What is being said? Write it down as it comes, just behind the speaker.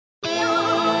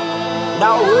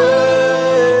Now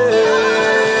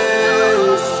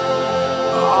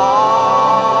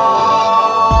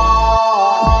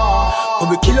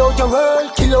we kill out your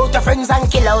world, kill out your friends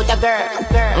and kill out your girl.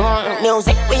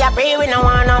 Music we are free, we no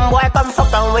want no boy come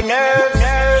fuck on with nerves.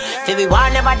 Till we war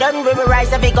never done, we will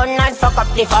rise every gun and fuck up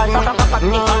the fun.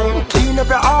 Clean up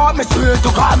your heart, me swear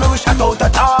to God, me we shut out the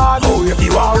town. Oh, if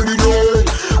you are with the dead,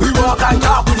 we walk and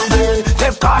talk with the dead.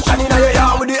 Take caution in your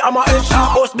yard with the hammer and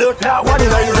shot us built like one in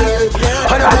your head.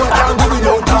 And I don't can give it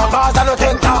no talk, cause I don't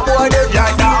take talk, boy, dead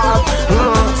like that.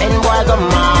 Send boy go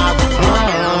mad.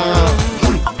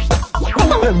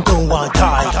 Them don't want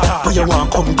die, but you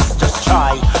want come just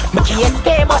try. Make you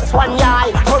escape us one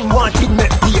eye. Run wanted,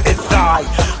 make PSI.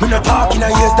 When I talk in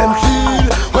I hear them feel.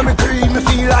 When me green, me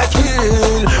feel like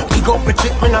hill. Pick up my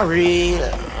chick, me not real.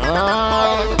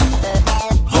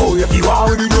 Oh, if you are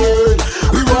with the dead,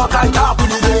 we walk and talk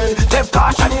with the dead. Take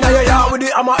caution in your yard with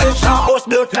the hammer and shot us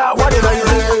built like one in your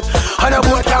head. And a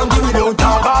boy can't give me no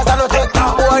talk, cause I don't take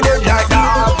talk, boy, dead like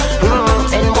that.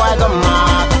 Send boy go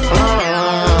mad.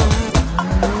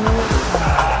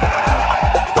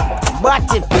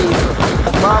 Batty people,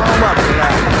 mama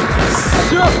blood,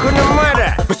 suck on the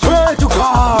mother. I swear to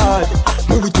God,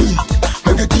 make it deep,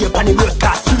 make it deep on the blood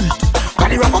class street.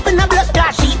 Got it wrap up in the blood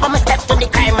class sheet, I'ma step to the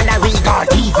crime and I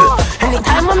regard evil.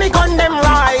 Anytime when me gun them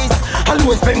rise, I'll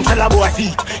always bring till I boy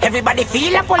feet. Everybody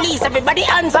feel the police, everybody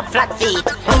hands up flat feet.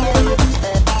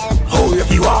 Oh, if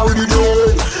you are with the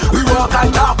dead, we walk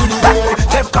and talk with the dead.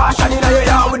 Take caution in your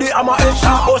yard with the hammer and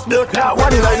shot us built like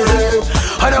one in your head.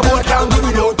 And a boy can't give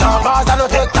me no talk, cause I don't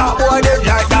take talk, boy, dead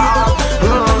like that.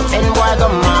 Send boy go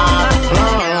mad.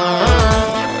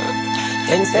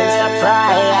 Then say a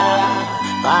prayer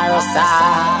for a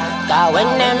side, cause when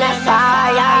them a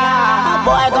fire,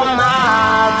 boy go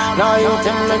mad. No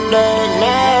intimidate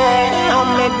me,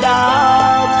 on me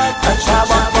dog. Touch a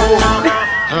button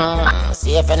now,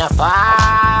 safe in a fire,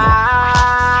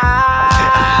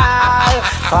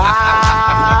 fire.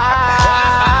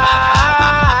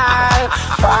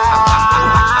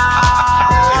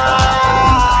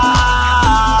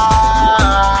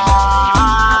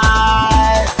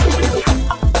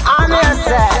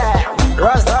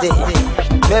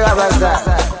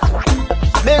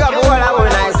 Big up all that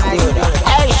when I see you.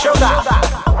 Hey sugar,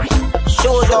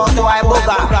 shoot out to I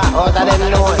booger out of them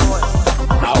nose.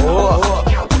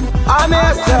 I'm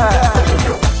here sir.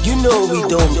 You know we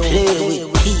don't play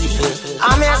with people.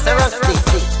 I'm here sir Rusty.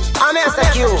 I'm here sir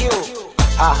Q.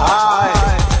 Aha.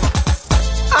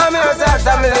 I'm here sir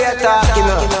family attack, you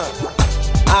know.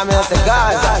 I'm here sir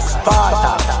Gaza,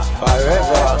 Sparta,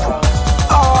 forever.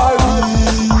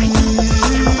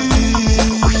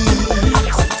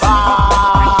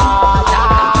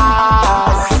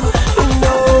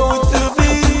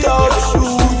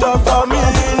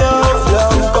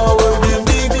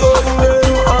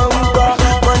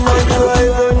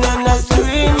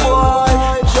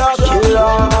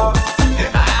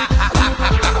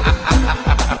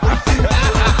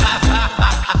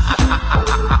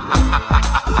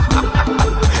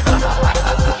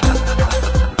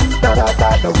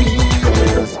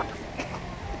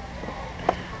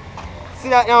 See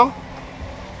that now?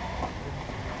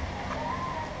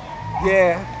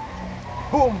 Yeah.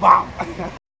 Boom bam.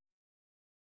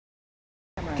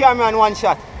 Camron One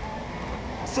Shot.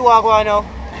 So I go now.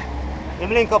 Them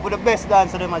link up with the best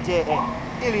dancer them at JN.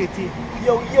 Elite.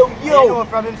 Yo. You know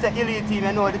from him say Elite team,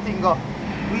 I know the thing go.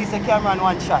 We say Camron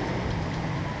One Shot.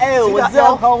 Hey, what's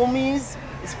up, homies?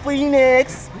 It's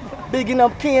Phoenix. Bigging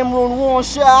up Camron One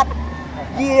Shot.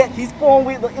 Yeah, he's born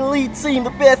with the elite team, the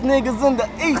best niggas in the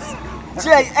East.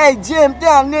 J.A. Jam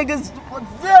down, niggas.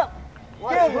 What's up?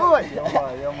 What's good?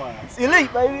 Yo, man. It's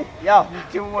elite, baby. Yo,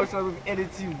 Camron One Shot with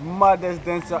Elite team, maddest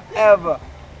dancer ever.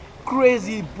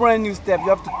 Crazy, brand new step. You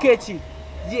have to catch it.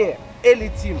 Yeah,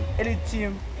 Elite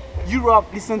team.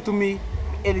 Europe, listen to me.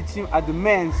 Elite team are the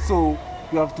men, so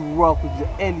you have to rock with the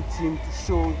Elite team to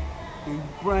show the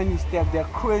brand new step. They're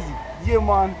crazy. Yeah,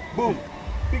 man. Boom.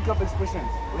 Pick up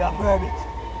expressions. We have heard it.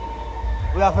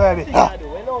 We have heard it.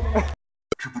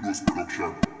 Triple Dose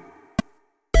Production.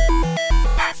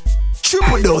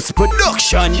 Triple Dose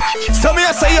Production. So me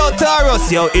say yo Taurus,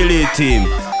 yo elite team.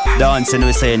 Dancing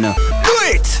we say no. Do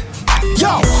it!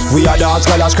 Yo, we a dance,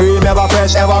 girl a scream, never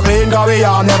fresh, ever clean, cause we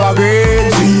are never green.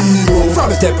 Zero. From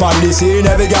the step on the scene,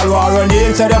 every girl want run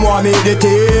in, say them want me the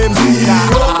team.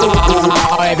 Zero.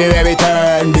 Everywhere we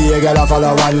turn, be a girl a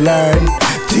follow and learn.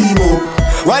 Team up.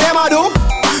 What them a do?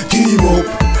 Team up.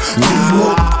 Team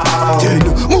up. Then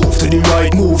move to the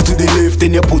right, move to the left,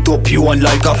 then you put up you one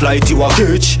like a flight you a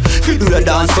catch. Fi do the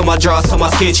dance, some a draw, some a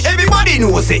sketch. Everybody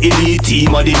knows the elite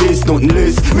team of the best, nothing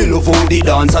less. Me love how the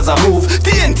dance as a move.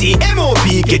 TNT, MOP,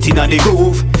 get in the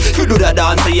groove. Fi do the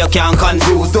dance, so you can't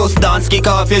confuse. Just dance, kick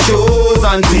off your shoes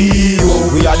and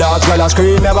zero. We a dance, girl a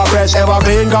scream, never fresh, ever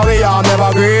clean, cause we are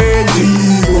never green.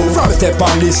 Zero. From the step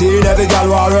on the scene, every girl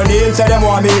want run in, say them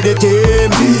want me the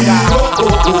team. Zero.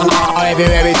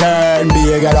 Everywhere we turn,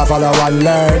 be a girl a follow and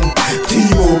learn.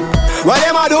 Team up. What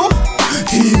them a do?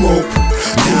 Team up.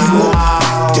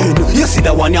 Team up. You see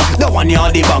the one ya, the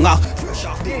the banger.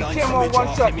 Camron One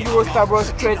Shot, Eurostar bro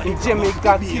straight in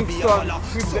Jamaica, Kingston,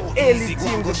 with the elite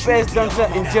team, the best dancer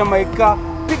in Jamaica.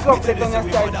 Pick up the on your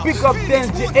style, pick up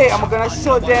Denji. Hey, I'm gonna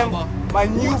show them my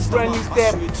new brand new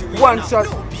step, One Shot,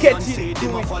 catch it,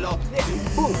 do it.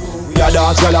 We a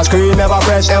dance, girl a scream, ever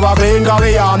fresh, ever clean, cause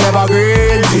we are never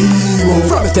green. Zero.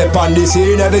 From the step on the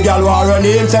scene, every girl want run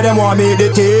in, say them want me the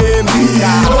team.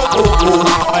 Zero.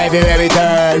 Everywhere we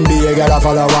turn, be a girl a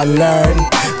follow and learn.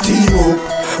 Team up.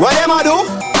 What them a do?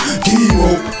 Team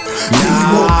up.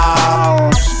 Team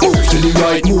up. Move to the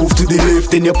right, move to the left,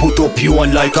 then you put up you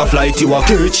on like a flight to a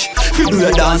catch. Fi do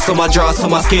the dance, some a draw,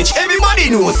 some a sketch.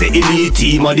 Everybody knows the elite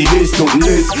team of the best, nothing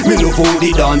less. Me love how the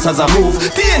dance as a move.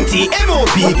 TNT,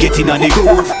 MOP, get in the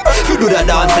groove. Fi do the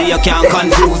dance, so you can't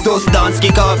confuse. Just dance,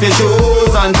 kick off your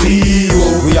shoes and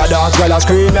zero. We a dance, girl a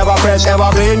scream, ever fresh, ever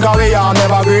clean, cause we are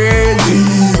never green.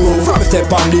 Zero. From the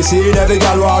step on the scene, every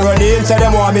girl want run in, say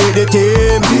them want me the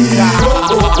team. Zero.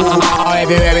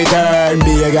 Everywhere we turn,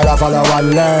 be a girl a follow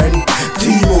and learn.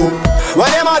 Team up. What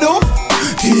them a do?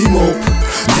 Team up.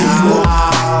 Team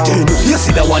up. You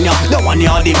see the one ya,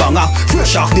 the banger.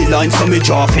 Fresh off the line, so me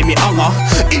draw for me hanger.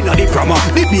 Inna the prama,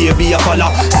 the baby a follow.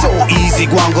 So easy,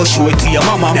 go and go show it to your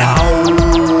mama. Now,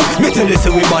 me tell you say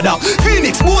we bother.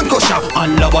 Phoenix, Bone Crusher,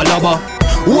 and Lava Lava.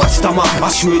 What's the map? I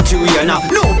show it to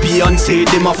Rihanna. No Beyonce,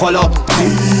 them a follow.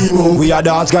 Zero. We a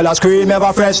dance, girl a scream,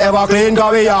 ever fresh, ever clean,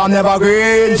 cause we are never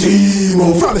green.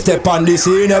 Zero. From the step on the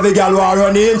scene, every girl want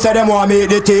run in, say them want me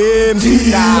the team.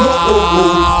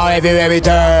 Zero. Everywhere we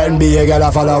turn, be a girl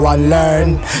a follow and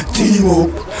learn. Team up.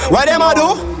 What them a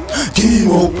do?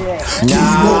 Team up.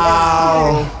 Team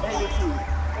up.